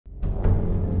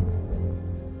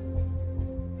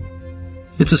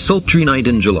It's a sultry night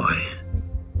in July.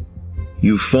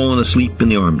 You've fallen asleep in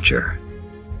the armchair.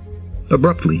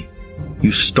 Abruptly,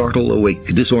 you startle awake,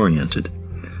 disoriented.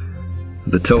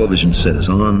 The television set is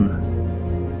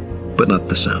on, but not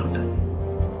the sound.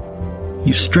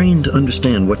 You strain to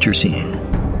understand what you're seeing.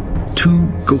 Two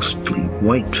ghostly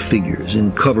white figures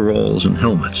in coveralls and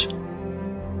helmets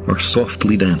are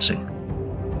softly dancing.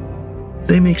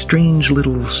 They make strange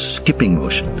little skipping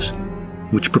motions,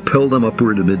 which propel them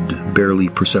upward amid barely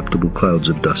perceptible clouds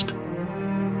of dust.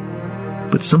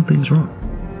 But something's wrong.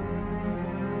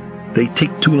 They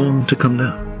take too long to come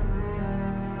down.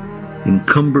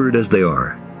 Encumbered as they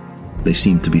are, they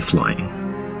seem to be flying.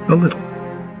 A little.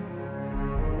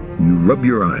 You rub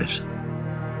your eyes,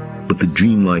 but the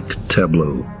dreamlike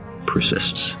tableau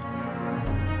persists.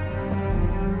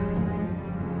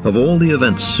 Of all the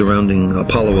events surrounding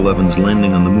Apollo 11's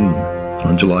landing on the moon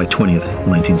on July 20th,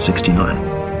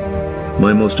 1969,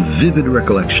 my most vivid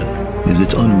recollection is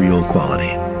its unreal quality.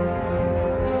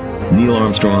 Neil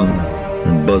Armstrong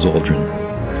and Buzz Aldrin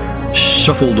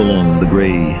shuffled along the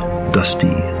gray, dusty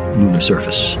lunar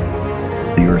surface,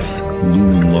 the Earth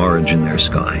looming large in their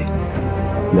sky,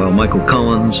 while Michael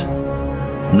Collins,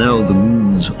 now the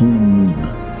moon's own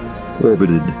moon,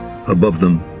 orbited above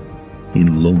them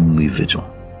in lonely vigil.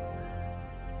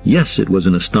 Yes, it was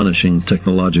an astonishing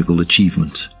technological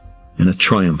achievement and a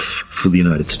triumph for the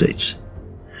United States.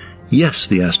 Yes,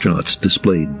 the astronauts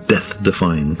displayed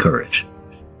death-defying courage.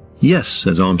 Yes,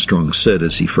 as Armstrong said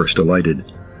as he first alighted,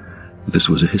 this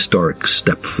was a historic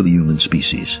step for the human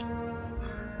species.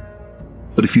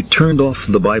 But if you turned off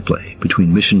the byplay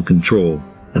between Mission Control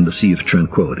and the Sea of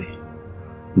Tranquility,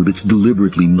 with its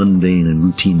deliberately mundane and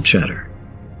routine chatter,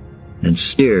 and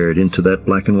stared into that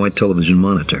black and white television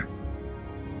monitor,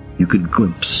 you could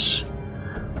glimpse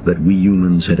that we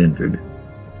humans had entered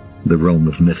the realm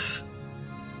of myth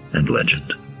and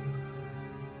legend.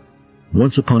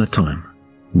 Once upon a time,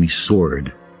 we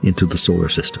soared into the solar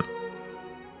system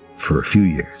for a few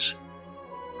years.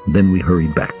 Then we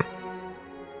hurried back.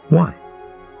 Why?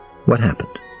 What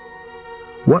happened?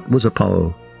 What was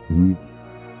Apollo really?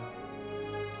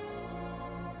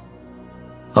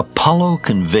 Apollo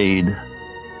conveyed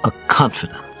a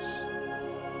confidence,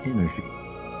 energy,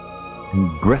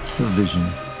 and breadth of vision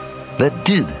that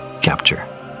did capture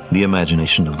the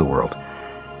imagination of the world.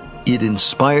 It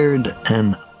inspired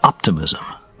an optimism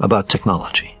about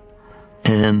technology,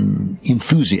 an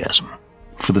enthusiasm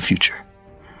for the future.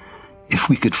 If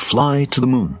we could fly to the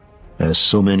moon, as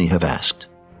so many have asked,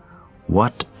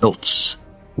 what else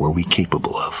were we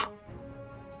capable of?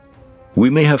 We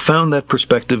may have found that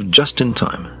perspective just in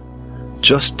time,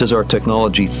 just as our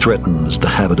technology threatens the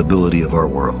habitability of our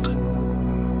world.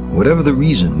 Whatever the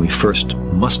reason we first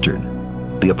mustered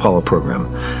the Apollo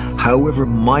program, however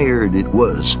mired it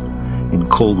was in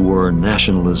Cold War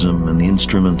nationalism and the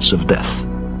instruments of death,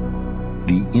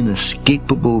 the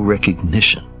inescapable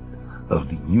recognition of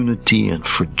the unity and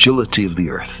fragility of the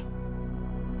Earth